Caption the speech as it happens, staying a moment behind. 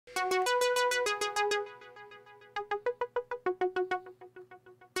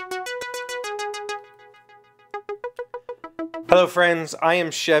Hello friends, I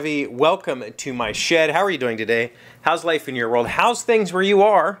am Chevee. Welcome to my shed. How are you doing today? How's life in your world? How's things where you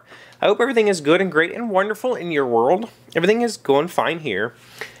are? I hope everything is good and great and wonderful in your world. Everything is going fine here.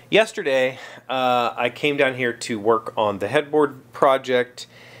 Yesterday, I came down here to work on the headboard project,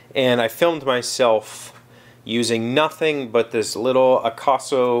 and I filmed myself using nothing but this little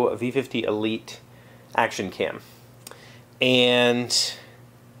Akaso V50 Elite action cam. And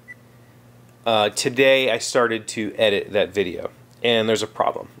today I started to edit that video, and there's a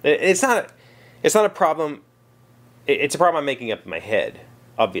problem. It's not a problem. It's a problem I'm making up in my head,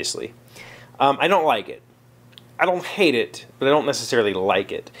 obviously. I don't like it. I don't hate it, but I don't necessarily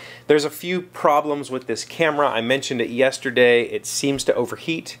like it. There's a few problems with this camera. I mentioned it yesterday. It seems to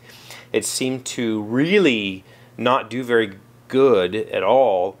overheat. It seemed to really not do very good at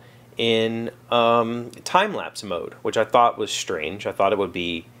all in time-lapse mode, which I thought was strange. I thought it would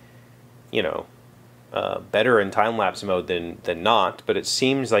be, you know, better in time-lapse mode than not, but it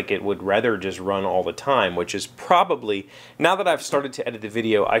seems like it would rather just run all the time, which is probably, now that I've started to edit the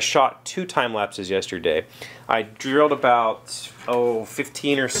video, I shot 2 time-lapses yesterday. I drilled about,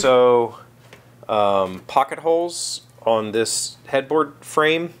 15 or so pocket holes on this headboard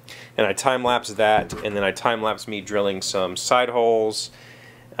frame, and I time-lapsed that, and then I time-lapsed me drilling some side holes,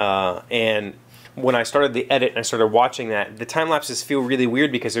 and when I started the edit and I started watching that, the time lapses feel really weird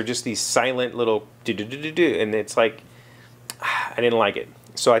because they're just these silent little do-do-do-do-do, and it's like, I didn't like it.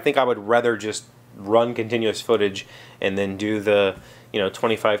 So I think I would rather just run continuous footage and then do the,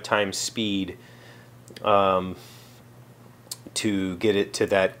 25 times speed to get it to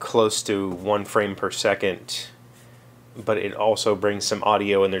that close to 1 frame per second. But it also brings some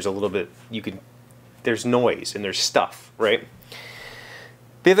audio, and there's a little bit, there's noise and there's stuff, right?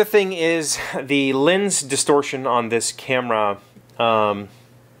 The other thing is the lens distortion on this camera.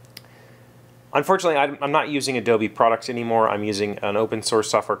 Unfortunately, I'm not using Adobe products anymore. I'm using an open source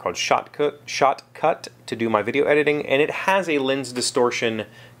software called Shotcut to do my video editing, and it has a lens distortion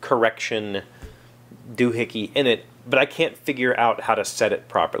correction doohickey in it, but I can't figure out how to set it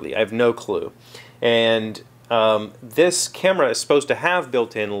properly. I have no clue. And this camera is supposed to have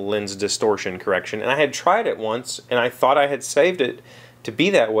built-in lens distortion correction, and I had tried it once, and I thought I had saved it to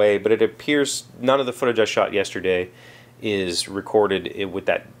be that way, but it appears none of the footage I shot yesterday is recorded with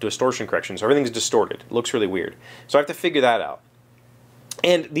that distortion correction, so everything's distorted. It looks really weird. So I have to figure that out.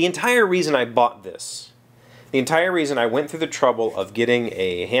 And the entire reason I bought this, the entire reason I went through the trouble of getting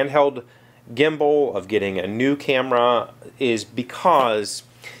a handheld gimbal, of getting a new camera, is because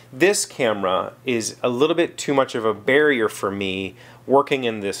this camera is a little bit too much of a barrier for me working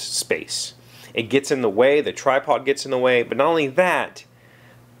in this space. It gets in the way, the tripod gets in the way, but not only that,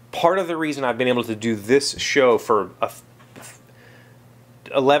 part of the reason I've been able to do this show for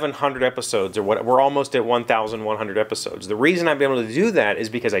 1,100 episodes, or what, we're almost at 1,100 episodes. The reason I've been able to do that is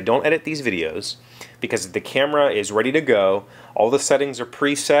because I don't edit these videos, because the camera is ready to go, all the settings are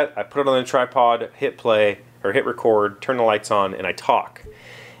preset, I put it on the tripod, hit play, or hit record, turn the lights on, and I talk.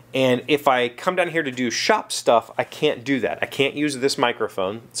 And if I come down here to do shop stuff, I can't do that. I can't use this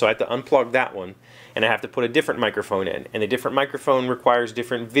microphone, so I have to unplug that one, and I have to put a different microphone in. And a different microphone requires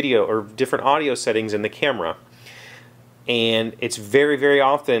different video or different audio settings in the camera. And it's very, very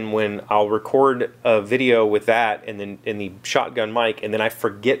often when I'll record a video with that and then in the shotgun mic, and then I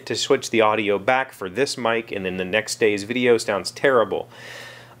forget to switch the audio back for this mic, and then the next day's video sounds terrible.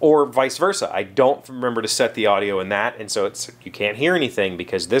 Or vice versa. I don't remember to set the audio in that, and so you can't hear anything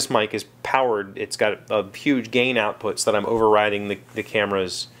because this mic is powered. It's got a huge gain outputs that I'm overriding the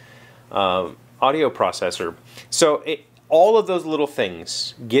camera's audio processor. So all of those little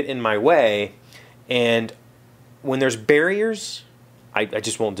things get in my way, and when there's barriers, I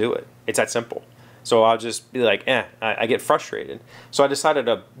just won't do it. It's that simple. So I'll just be like, I get frustrated. So I decided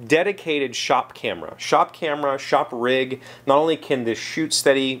a dedicated shop camera, shop rig. Not only can this shoot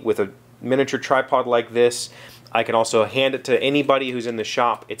steady with a miniature tripod like this, I can also hand it to anybody who's in the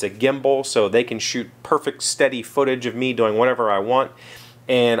shop. It's a gimbal, so they can shoot perfect steady footage of me doing whatever I want,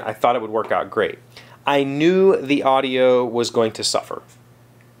 and I thought it would work out great. I knew the audio was going to suffer,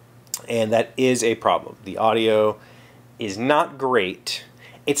 and that is a problem. The audio is not great.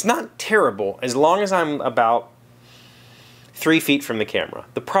 It's not terrible as long as I'm about 3 feet from the camera.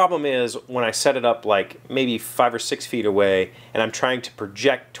 The problem is when I set it up like maybe 5 or 6 feet away and I'm trying to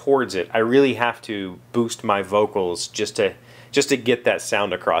project towards it, I really have to boost my vocals just to get that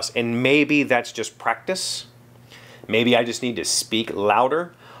sound across. And maybe that's just practice. Maybe I just need to speak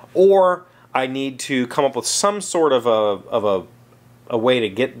louder, or I need to come up with some sort of a a way to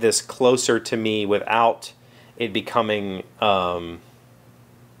get this closer to me without it becoming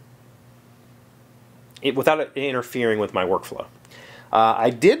without it interfering with my workflow. I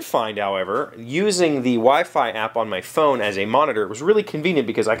did find, however, using the Wi-Fi app on my phone as a monitor was really convenient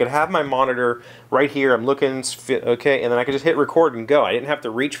because I could have my monitor right here, I'm looking, okay, and then I could just hit record and go. I didn't have to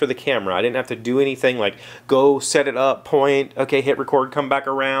reach for the camera. I didn't have to do anything like go set it up, point, okay, hit record, come back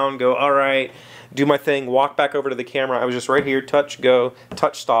around, go, all right, do my thing, walk back over to the camera. I was just right here, touch, go,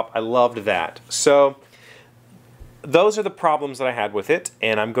 touch, stop. I loved that. So those are the problems that I had with it,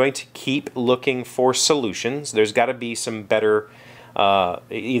 and I'm going to keep looking for solutions. There's got to be some better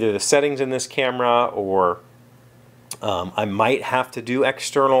either the settings in this camera, or I might have to do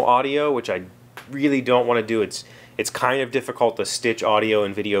external audio, which I really don't want to do. It's kind of difficult to stitch audio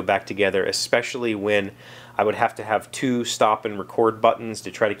and video back together, especially when I would have to have 2 stop and record buttons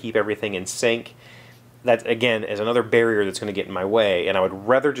to try to keep everything in sync. That, again, is another barrier that's going to get in my way, and I would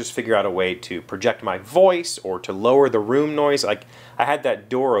rather just figure out a way to project my voice or to lower the room noise. Like, I had that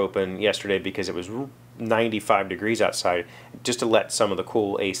door open yesterday because it was 95 degrees outside, just to let some of the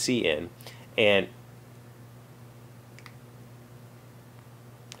cool AC in, and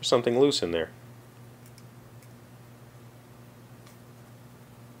there's something loose in there.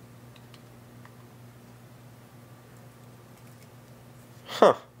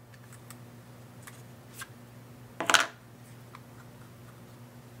 Huh.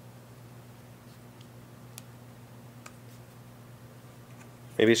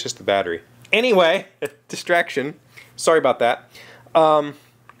 Maybe it's just the battery. Anyway, distraction. Sorry about that.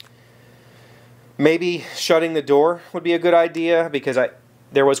 Maybe shutting the door would be a good idea because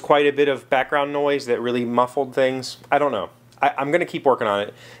there was quite a bit of background noise that really muffled things. I don't know. I'm going to keep working on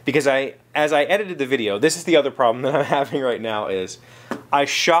it because as I edited the video, this is the other problem that I'm having right now is I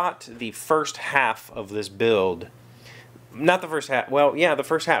shot the first half of this build. Not the first half. Well, yeah, the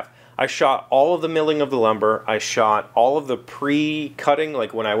first half. I shot all of the milling of the lumber. I shot all of the pre-cutting,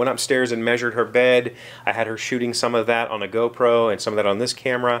 like when I went upstairs and measured her bed. I had her shooting some of that on a GoPro and some of that on this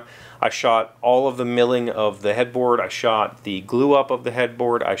camera. I shot all of the milling of the headboard. I shot the glue up of the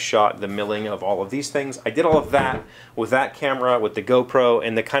headboard. I shot the milling of all of these things. I did all of that with that camera, with the GoPro,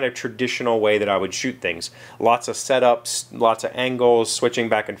 and the kind of traditional way that I would shoot things. Lots of setups, lots of angles, switching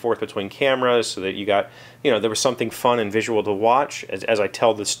back and forth between cameras so that you got, you know, there was something fun and visual to watch as I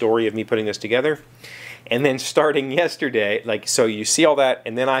tell the story of me putting this together. And then starting yesterday, like, so you see all that,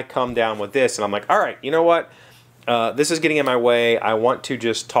 and then I come down with this, and I'm like, all right, you know what? This is getting in my way. I want to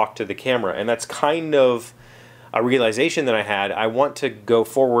just talk to the camera. And that's kind of a realization that I had. I want to go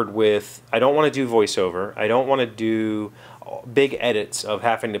forward with, I don't want to do voiceover. I don't want to do big edits of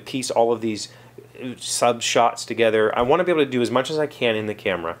having to piece all of these sub shots together. I want to be able to do as much as I can in the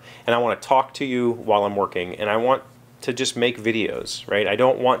camera. And I want to talk to you while I'm working. And I want to just make videos, right? I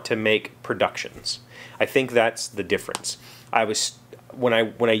don't want to make productions. I think that's the difference. When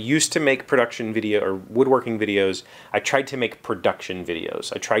I used to make production video or woodworking videos, I tried to make production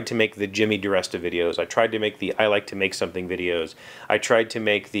videos. I tried to make the Jimmy DiResta videos. I tried to make the I like to make something videos. I tried to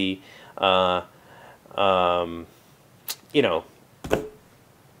make the, you know,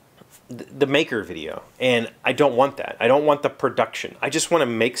 the maker video. And I don't want that. I don't want the production. I just want to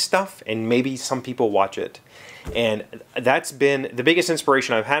make stuff and maybe some people watch it. And that's been the biggest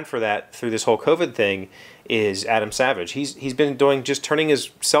inspiration I've had for that through this whole COVID thing is Adam Savage. He's been doing just turning his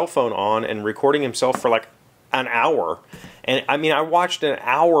cell phone on and recording himself for like an hour. And I mean, I watched an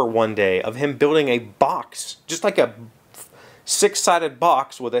hour one day of him building a box, just like a 6-sided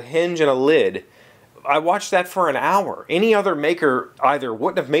box with a hinge and a lid. I watched that for an hour. Any other maker either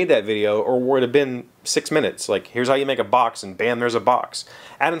wouldn't have made that video or would have been 6 minutes. Like, here's how you make a box, and bam, there's a box.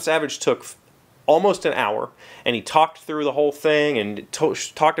 Adam Savage took almost an hour, and he talked through the whole thing and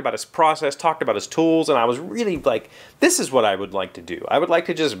talked about his process, talked about his tools, and I was really like, this is what I would like to do. I would like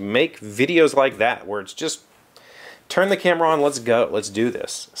to just make videos like that, where it's just turn the camera on, let's go, let's do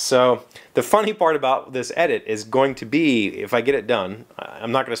this. So the funny part about this edit is going to be, if I get it done,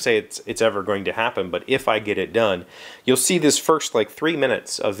 I'm not going to say it's ever going to happen, but if I get it done, you'll see this first like 3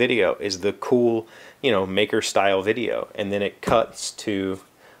 minutes of video is the cool, you know, maker style video, and then it cuts to,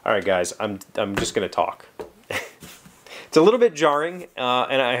 all right, guys, I'm just going to talk. It's a little bit jarring,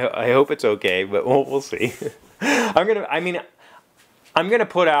 and I hope it's okay, but we'll see. I'm gonna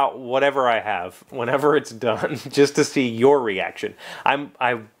put out whatever I have whenever it's done, just to see your reaction.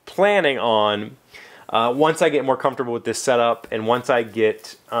 I'm planning on once I get more comfortable with this setup, and once I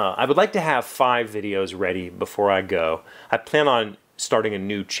get, I would like to have 5 videos ready before I go. I plan on starting a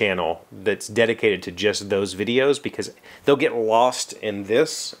new channel that's dedicated to just those videos because they'll get lost in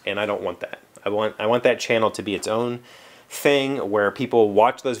this, and I don't want that. I want that channel to be its own thing where people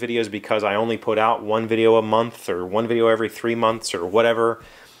watch those videos because I only put out one video a month or one video every 3 months or whatever.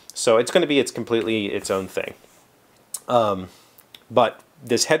 So it's going to be completely its own thing. But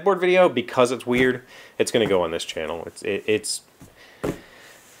this headboard video, because it's weird, it's going to go on this channel. It's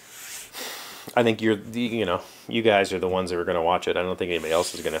I think you know, you guys are the ones that are going to watch it. I don't think anybody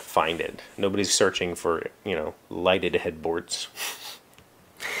else is going to find it. Nobody's searching for, you know, lighted headboards.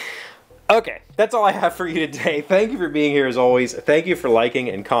 Okay, that's all I have for you today. Thank you for being here as always. Thank you for liking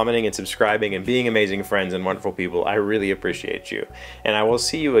and commenting and subscribing and being amazing friends and wonderful people. I really appreciate you. And I will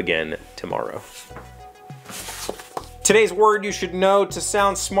see you again tomorrow. Today's word you should know to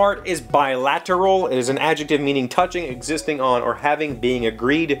sound smart is bilateral. It is an adjective meaning touching, existing on, or having being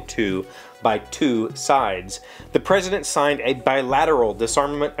agreed to by two sides. The president signed a bilateral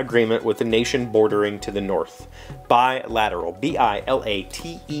disarmament agreement with the nation bordering to the north. Bilateral. B-I-L-A-T-E-R-A-L.